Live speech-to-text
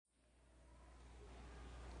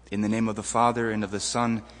In the name of the Father, and of the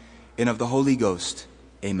Son, and of the Holy Ghost.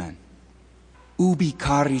 Amen. Ubi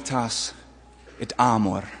caritas et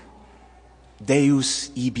amor,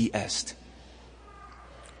 Deus ibi est.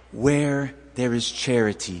 Where there is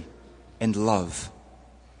charity and love,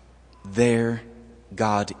 there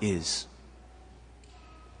God is.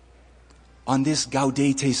 On this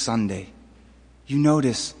Gaudete Sunday, you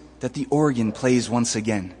notice that the organ plays once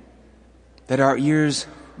again, that our ears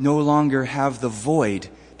no longer have the void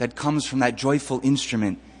that comes from that joyful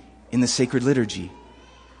instrument in the sacred liturgy.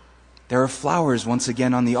 There are flowers once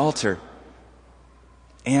again on the altar,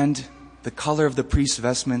 and the color of the priest's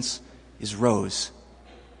vestments is rose.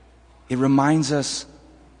 It reminds us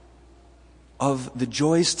of the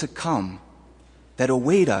joys to come that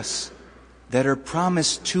await us, that are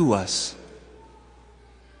promised to us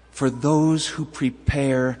for those who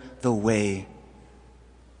prepare the way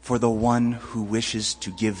for the one who wishes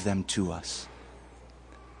to give them to us.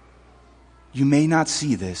 You may not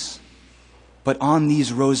see this, but on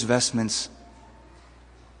these rose vestments,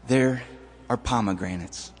 there are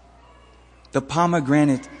pomegranates. The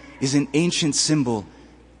pomegranate is an ancient symbol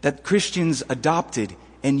that Christians adopted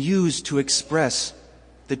and used to express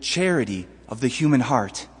the charity of the human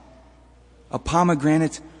heart. A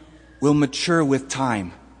pomegranate will mature with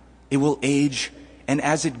time. It will age, and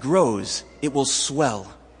as it grows, it will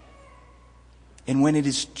swell. And when it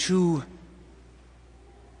is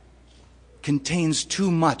contains too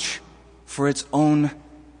much for its own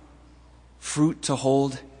fruit to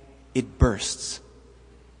hold, it bursts,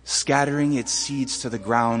 scattering its seeds to the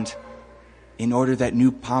ground in order that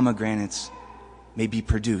new pomegranates may be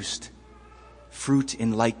produced, fruit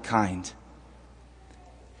in like kind.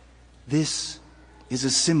 This is a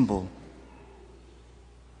symbol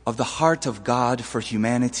of the heart of God for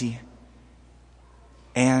humanity,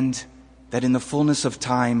 and that in the fullness of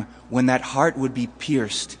time, when that heart would be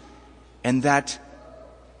pierced, and that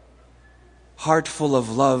heart full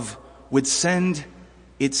of love would send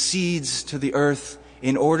its seeds to the earth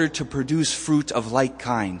in order to produce fruit of like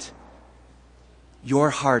kind,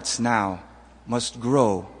 your hearts now must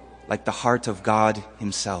grow like the heart of God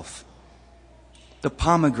Himself. The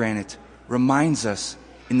pomegranate reminds us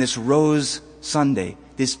in this rose Sunday,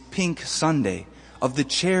 this pink Sunday, of the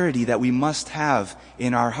charity that we must have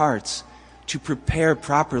in our hearts to prepare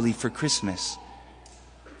properly for Christmas.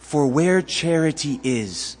 For where charity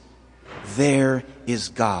is, there is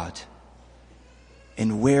God.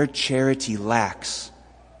 And where charity lacks,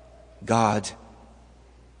 God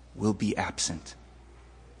will be absent.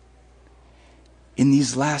 In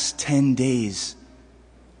these last 10 days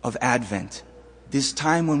of Advent, this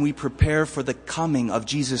time when we prepare for the coming of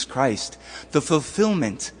Jesus Christ, the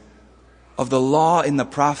fulfillment of the law and the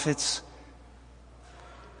prophets,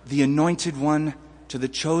 the anointed one to the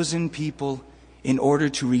chosen people in order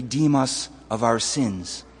to redeem us of our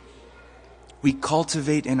sins, we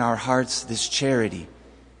cultivate in our hearts this charity,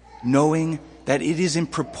 knowing that it is in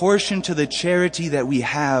proportion to the charity that we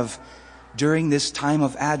have during this time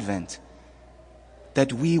of Advent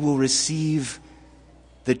that we will receive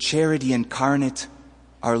the charity incarnate,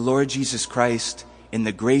 our Lord Jesus Christ, in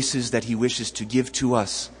the graces that He wishes to give to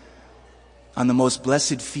us on the most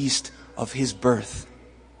blessed feast of His birth.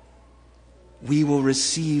 We will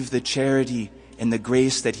receive the charity and the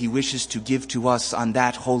grace that He wishes to give to us on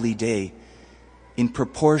that holy day in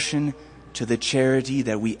proportion to the charity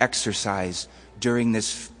that we exercise during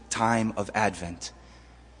this time of Advent.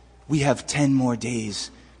 We have 10 more days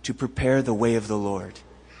to prepare the way of the Lord.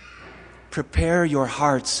 Prepare your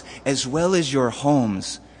hearts as well as your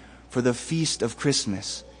homes for the feast of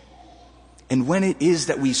Christmas. And when it is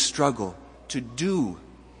that we struggle to do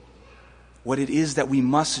what it is that we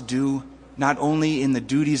must do, not only in the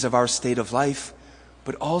duties of our state of life,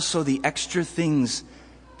 but also the extra things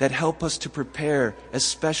that help us to prepare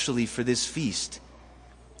especially for this feast,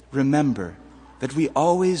 remember that we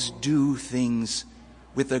always do things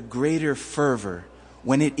with a greater fervor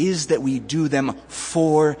when it is that we do them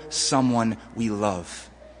for someone we love.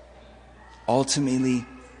 Ultimately,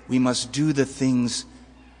 we must do the things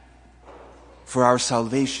for our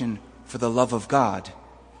salvation, for the love of God,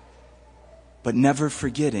 but never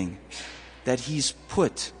forgetting that He's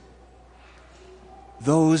put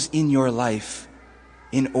those in your life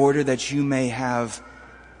in order that you may have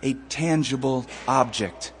a tangible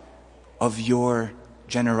object of your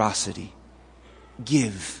generosity.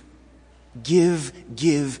 Give,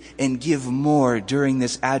 and give more during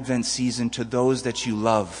this Advent season to those that you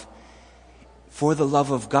love, for the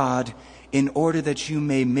love of God, in order that you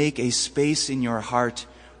may make a space in your heart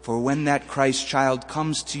for when that Christ child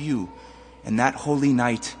comes to you in that holy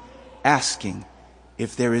night, asking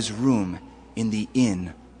if there is room in the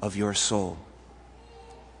inn of your soul.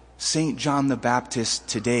 St. John the Baptist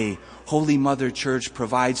today, Holy Mother Church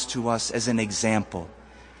provides to us as an example,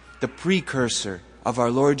 the precursor of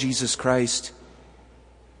our Lord Jesus Christ.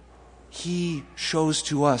 He shows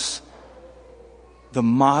to us the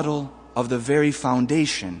model of the very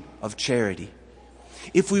foundation of charity.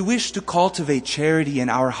 If we wish to cultivate charity in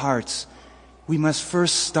our hearts, we must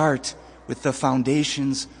first start with the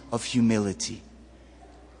foundations of humility.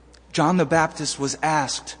 John the Baptist was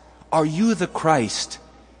asked, "Are you the Christ?"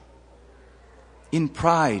 In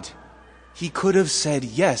pride, he could have said,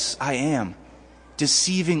 "Yes, I am,"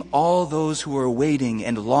 deceiving all those who were waiting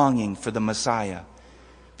and longing for the Messiah,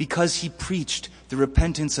 because he preached the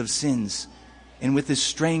repentance of sins, and with his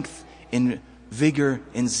strength and vigor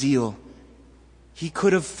and zeal, he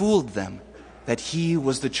could have fooled them that he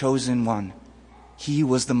was the chosen one. He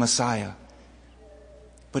was the Messiah.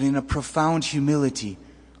 But in a profound humility,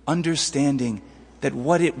 understanding that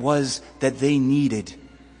what it was that they needed,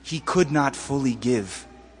 he could not fully give,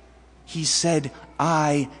 he said,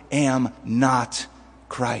 "I am not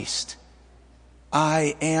Christ.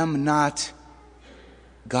 I am not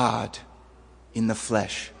God in the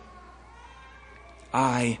flesh.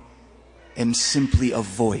 I am simply a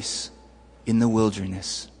voice in the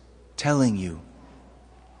wilderness telling you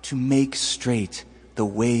to make straight the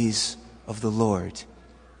ways of the Lord.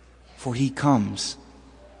 For he comes,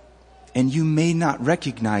 and you may not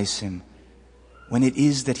recognize him when it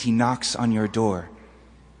is that he knocks on your door.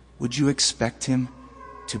 Would you expect him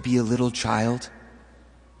to be a little child?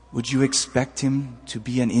 Would you expect him to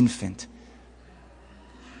be an infant?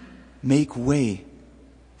 Make way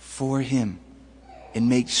for him and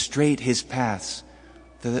make straight his paths,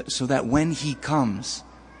 so that when he comes,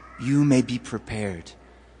 you may be prepared."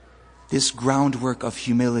 This groundwork of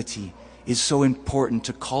humility is so important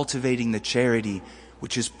to cultivating the charity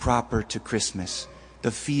which is proper to Christmas,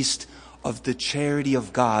 the feast of the charity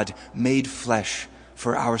of God made flesh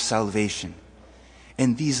for our salvation.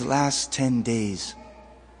 And these last 10 days,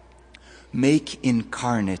 make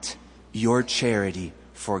incarnate your charity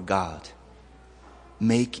for God.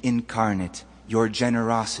 Make incarnate your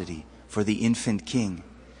generosity for the infant King.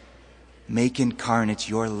 Make incarnate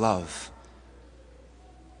your love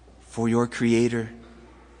for your Creator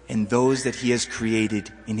and those that he has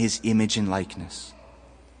created in his image and likeness.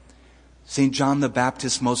 St. John the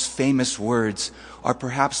Baptist's most famous words are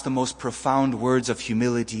perhaps the most profound words of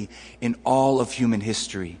humility in all of human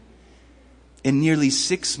history. And nearly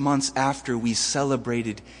 6 months after we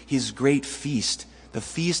celebrated his great feast, the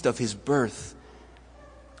feast of his birth,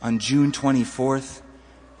 on June 24th,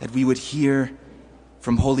 that we would hear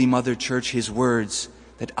from Holy Mother Church his words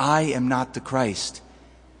that I am not the Christ.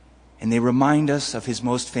 And they remind us of his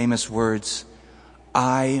most famous words,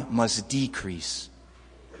 I must decrease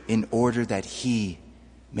in order that he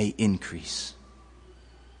may increase.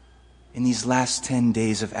 In these last 10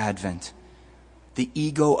 days of Advent, the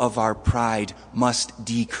ego of our pride must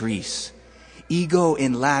decrease. Ego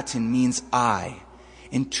in Latin means I,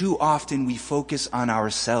 and too often we focus on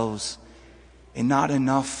ourselves and not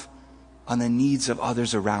enough on the needs of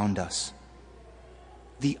others around us.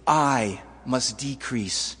 The I must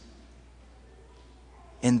decrease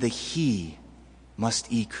and the he must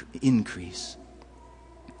increase.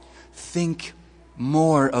 Think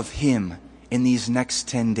more of him in these next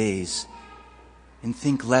 10 days and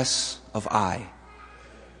think less of I.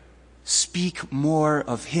 Speak more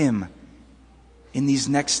of him in these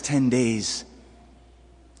next 10 days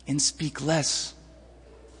and speak less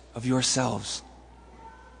of yourselves.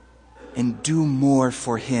 And do more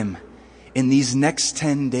for him in these next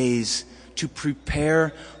 10 days to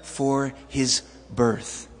prepare for his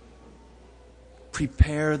birth.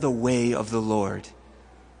 Prepare the way of the Lord,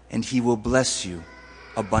 and he will bless you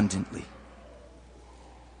abundantly.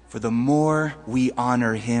 For the more we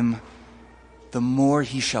honor him, the more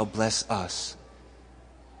he shall bless us.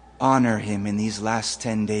 Honor him in these last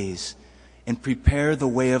 10 days and prepare the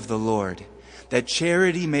way of the Lord, that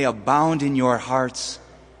charity may abound in your hearts.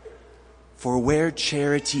 For where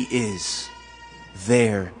charity is,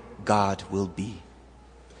 there God will be.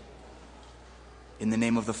 In the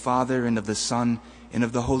name of the Father, and of the Son, and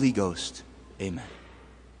of the Holy Ghost. Amen.